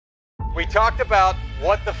We talked about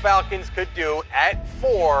what the Falcons could do at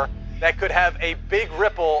 4 that could have a big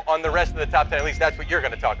ripple on the rest of the top 10. At least that's what you're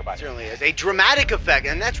going to talk about. Certainly is. A dramatic effect,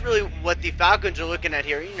 and that's really what the Falcons are looking at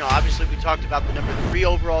here. You know, obviously we talked about the number 3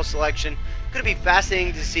 overall selection. Going to be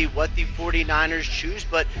fascinating to see what the 49ers choose,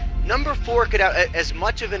 but number 4 could have as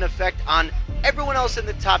much of an effect on everyone else in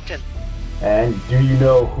the top 10. And do you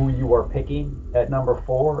know who you are picking at number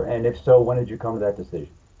 4? And if so, when did you come to that decision?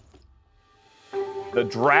 The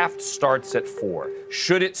draft starts at 4.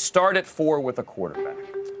 Should it start at 4 with a quarterback?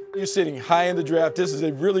 You're sitting high in the draft. This is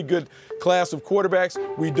a really good class of quarterbacks.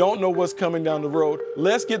 We don't know what's coming down the road.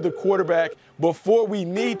 Let's get the quarterback before we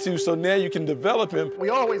need to, so now you can develop him. We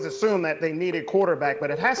always assume that they need a quarterback,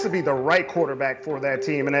 but it has to be the right quarterback for that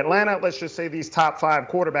team. In Atlanta, let's just say these top 5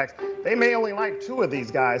 quarterbacks, they may only like 2 of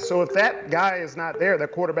these guys. So if that guy is not there, the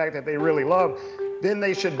quarterback that they really love, then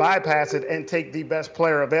they should bypass it and take the best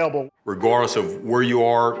player available. Regardless of where you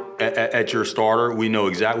are at your starter, we know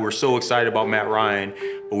exactly. We're so excited about Matt Ryan,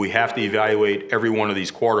 but we have to evaluate every one of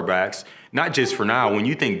these quarterbacks, not just for now. When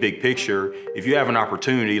you think big picture, if you have an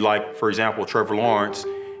opportunity, like, for example, Trevor Lawrence,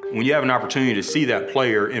 when you have an opportunity to see that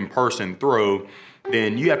player in person throw,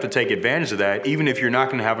 then you have to take advantage of that. Even if you're not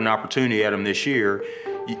going to have an opportunity at him this year,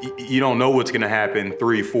 you don't know what's going to happen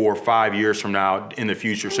 3, 4, 5 years from now in the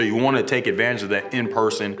future. So you want to take advantage of that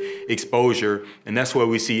in-person exposure, and that's why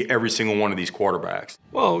we see every single one of these quarterbacks.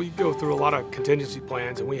 Well, you go through a lot of contingency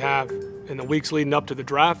plans, and we have in the weeks leading up to the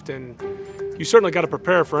draft, and you certainly got to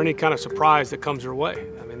prepare for any kind of surprise that comes your way.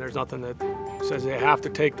 I mean, there's nothing that says they have to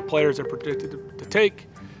take the players they're predicted to take,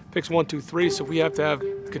 picks 1, 2, 3, so we have to have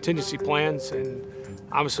contingency plans and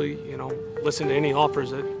obviously, you know, listen to any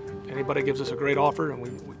offers that anybody gives us a great offer, and we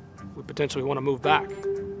potentially want to move back.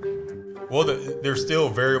 Well, there's still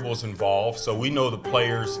variables involved, so we know the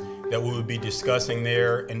players that we would be discussing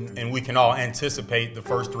there, and we can all anticipate the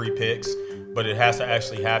first 3 picks, but it has to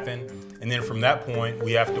actually happen. And then from that point,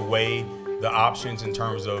 we have to weigh the options in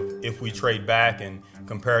terms of if we trade back and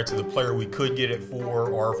compare it to the player we could get at 4,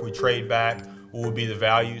 or if we trade back, what would be the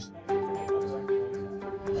values.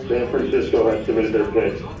 San Francisco has submitted their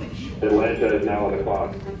picks. Atlanta is now on the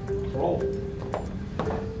clock. Roll.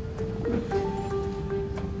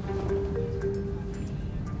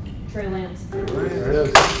 Trey Lance.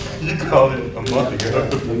 You called it a month ago.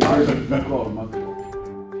 You called a month ago.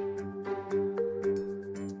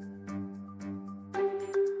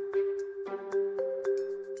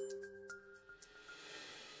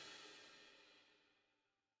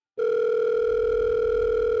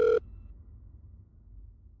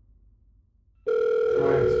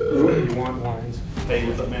 You want lines. Hey,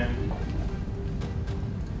 what's up, man?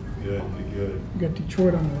 Good. You got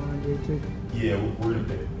Detroit on the line, JT. Yeah, we're gonna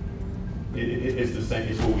pick. It's the same.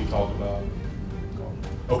 It's what we talked about.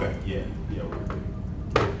 Okay. Yeah. We're gonna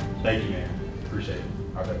pick. Thank you, man. Appreciate it.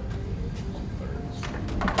 All right.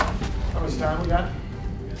 How much time we got?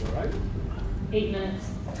 That's all right. 8 minutes.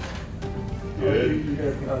 Good. You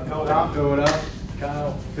gotta fill it out.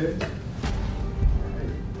 Kyle Pitts.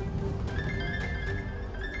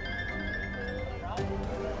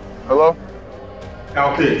 Hello?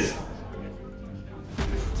 Kyle Pitts.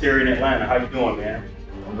 Terry in Atlanta. How you doing, man?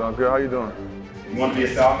 I'm doing good. How you doing? You want to be a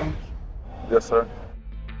Falcon? Yes, sir.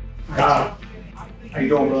 Kyle. How you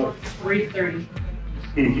doing, brother? 3:30.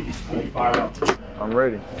 Fire up. I'm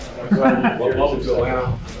ready. Welcome to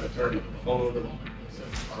Atlanta. Turn phone over to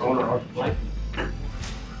our owner, our play.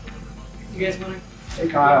 You guys want to? Hey,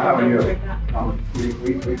 Kyle, how are you?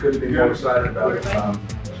 We couldn't be more excited about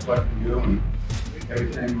selecting you and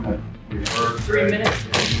everything that we've heard. 3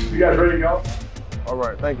 minutes. You guys ready to go? All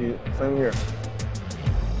right. Thank you. Same here.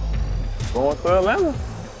 Going to Atlanta.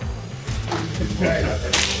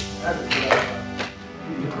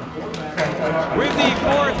 With the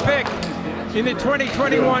 4th pick in the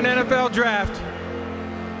 2021 NFL Draft,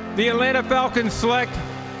 the Atlanta Falcons select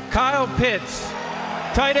Kyle Pitts,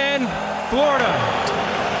 tight end, Florida.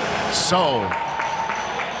 So,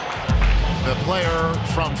 the player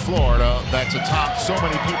from Florida that's atop so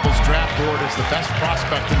many people's draft board is the best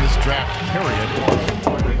prospect in this draft period.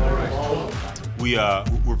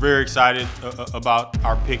 We're very excited about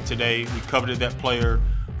our pick today. We coveted that player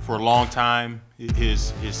for a long time.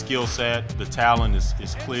 His skill set, the talent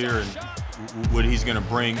is clear, and what he's going to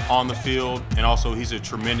bring on the field. And also, he's a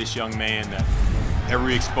tremendous young man that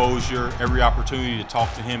every exposure, every opportunity to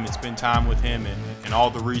talk to him and spend time with him, and all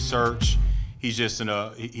the research, he's just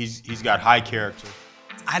he's got high character.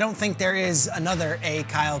 I don't think there is another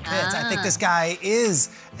Kyle Pitts. I think this guy is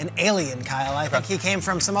an alien, Kyle. I think he came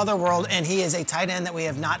from some other world, and he is a tight end that we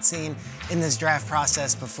have not seen in this draft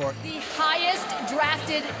process before. The highest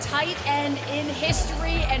drafted tight end in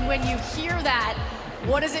history, and when you hear that,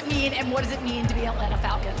 what does it mean, and what does it mean to be an Atlanta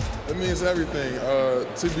Falcon? It means everything.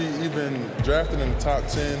 To be even drafted in the top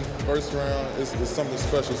 10, first round, is something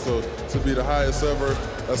special. So to be the highest ever,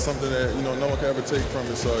 that's something that no one can ever take from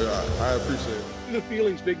me. So I appreciate it. The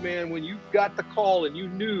feelings, big man, when you got the call and you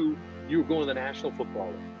knew you were going to the National Football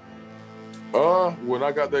League? When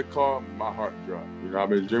I got that call, my heart dropped. I've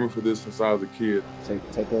been dreaming for this since I was a kid. Take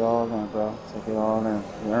it all in, bro. Take it all in.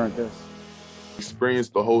 You earned this.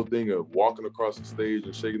 Experienced the whole thing of walking across the stage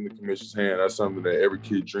and shaking the commissioner's hand. That's something that every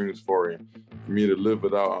kid dreams for, and for me to live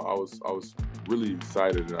it out, I was really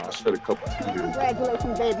excited, and I shed a couple tears.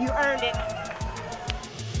 Congratulations, babe. You earned it.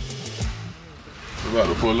 We're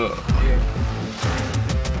about to pull up.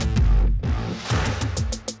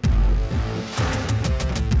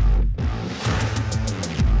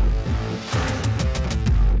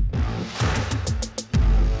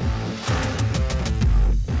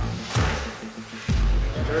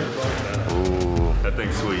 Ooh, that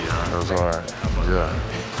thing's sweet, huh? That was hard. Yeah.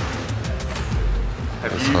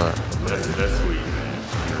 That's hard. That's sweet, man.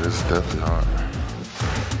 Yeah, this is definitely hard.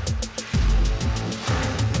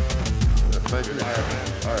 Thank you. All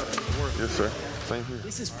right. Yes, sir. Same here.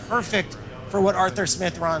 This is perfect for what Arthur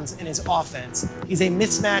Smith runs in his offense. He's a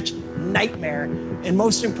mismatch nightmare, and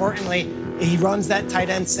most importantly, he runs that tight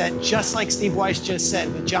end set just like Steve Weiss just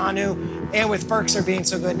said, with Jonnu and with Ferkser being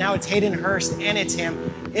so good. Now it's Hayden Hurst and it's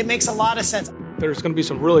him. It makes a lot of sense. There's going to be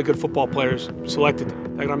some really good football players selected.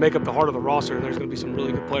 They're going to make up the heart of the roster, and there's going to be some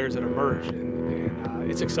really good players that emerge, and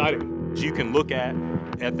it's exciting. You can look at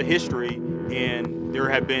the history, and there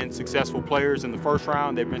have been successful players in the first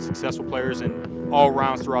round. There have been successful players in all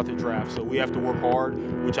rounds throughout the draft. So we have to work hard,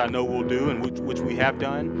 which I know we'll do, and which we have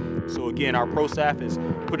done. So again, our pro staff has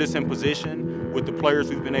put us in position with the players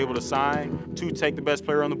we've been able to sign to take the best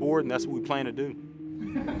player on the board, and that's what we plan to do.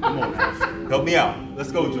 Come on, guys. Help me out.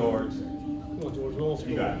 Let's go, George. Come on, George.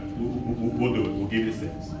 You got it. We'll do it. We'll give you 6.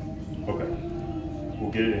 Okay.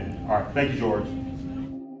 We'll get it in. All right. Thank you, George.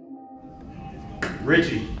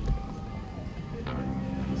 Richie.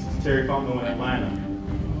 This is Terry Fontenot in Atlanta.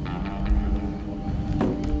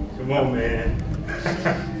 Come on, man.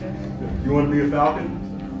 You want to be a Falcon?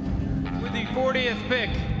 With the 40th pick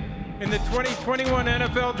in the 2021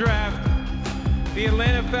 NFL Draft, the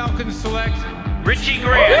Atlanta Falcons select Richie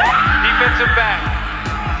Grant, defensive back,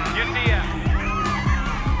 UCF.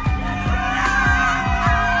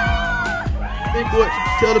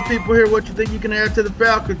 Tell the people here what you think you can add to the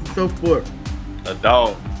Falcons and so forth. A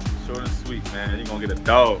dog. Short and sweet, man. You're going to get a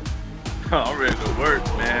dog. I'm ready to work,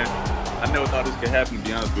 man. I never thought this could happen, to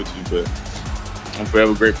be honest with you, but I'm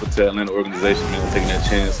forever grateful to the Atlanta organization, man, taking that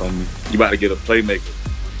chance on me. You about to get a playmaker.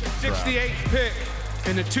 68th pick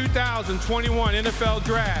in the 2021 NFL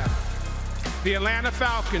Draft, the Atlanta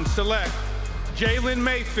Falcons select Jalen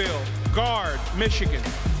Mayfield, guard, Michigan.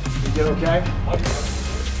 You get okay? Atlanta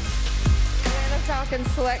Falcons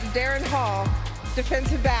select Darren Hall,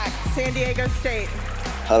 defensive back, San Diego State.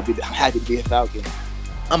 I'm happy to be a Falcon.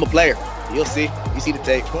 I'm a player. You'll see. You see the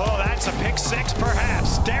tape. Well, that's a pick 6,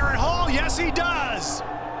 perhaps. Darren Hall, yes, he does.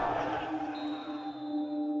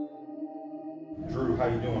 Drew, how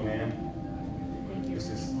you doing, man?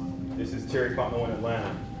 This is Terry Fontenot in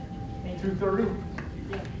Atlanta. 230.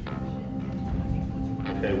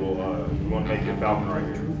 Okay, well, we want to make you a Falcon right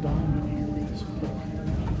here.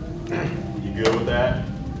 You good with that?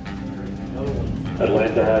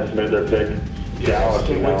 Atlanta has made their pick. Dallas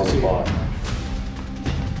is now on the clock.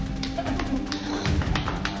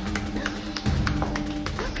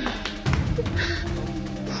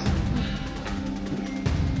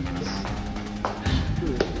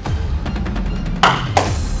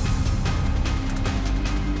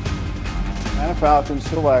 Atlanta Falcons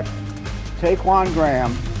select Taquan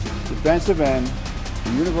Graham, defensive end,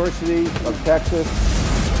 the University of Texas.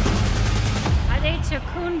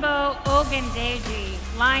 Adetukunbo Ogundeji,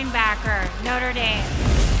 linebacker, Notre Dame.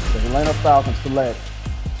 The Atlanta Falcons select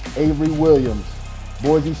Avery Williams,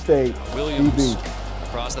 Boise State, Williams DB.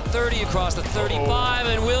 across the 30, across the 35,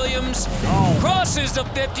 and Williams crosses the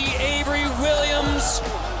 50. Avery Williams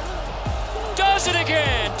does it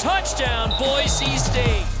again. Touchdown, Boise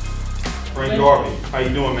State. Frank Darby, how you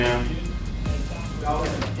doing, man?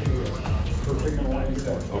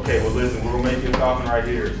 Okay, well listen, we're gonna make you a Falcon right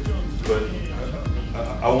here, but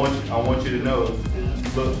I want you to know,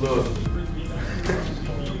 look.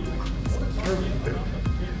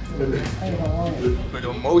 But the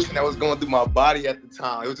emotion that was going through my body at the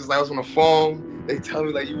time, it was just like I was on the phone. They tell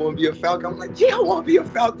me like, you want to be a Falcon? I'm like, yeah, I want to be a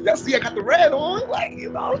Falcon. I see I got the red on, like,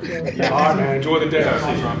 you know. Yeah, all right, man. Enjoy the day.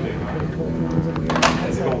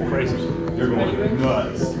 It's going crazy. You're going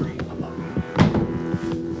nuts.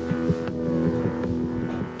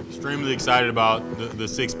 Extremely excited about the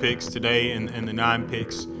 6 picks today and the 9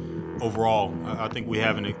 picks overall. I think we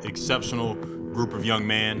have an exceptional group of young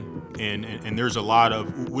men, and there's a lot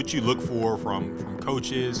of what you look for from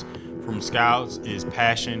coaches, from scouts, is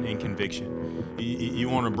passion and conviction. You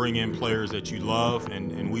want to bring in players that you love,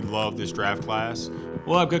 and we love this draft class.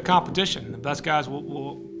 We'll have good competition. The best guys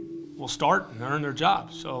will start and earn their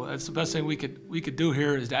jobs. So that's the best thing we could do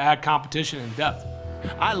here, is to add competition and depth.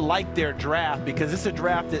 I like their draft because it's a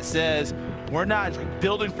draft that says we're not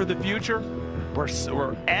building for the future.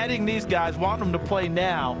 We're adding these guys, wanting them to play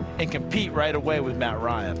now and compete right away with Matt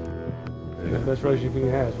Ryan. The best relationship he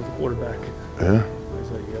has with the quarterback. Yeah.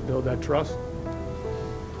 So you got to build that trust.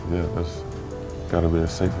 Yeah, that's got to be a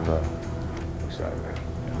safe environment. Excited,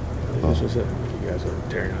 man. This was it. You guys are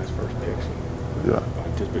tearing out his first picks. Yeah.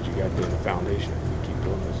 But you got to be in the foundation if you keep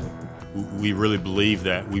doing this. We really believe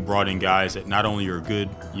that we brought in guys that not only are good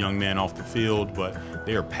young men off the field, but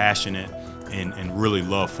they are passionate and really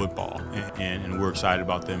love football. And we're excited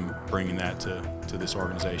about them bringing that to this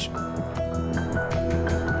organization.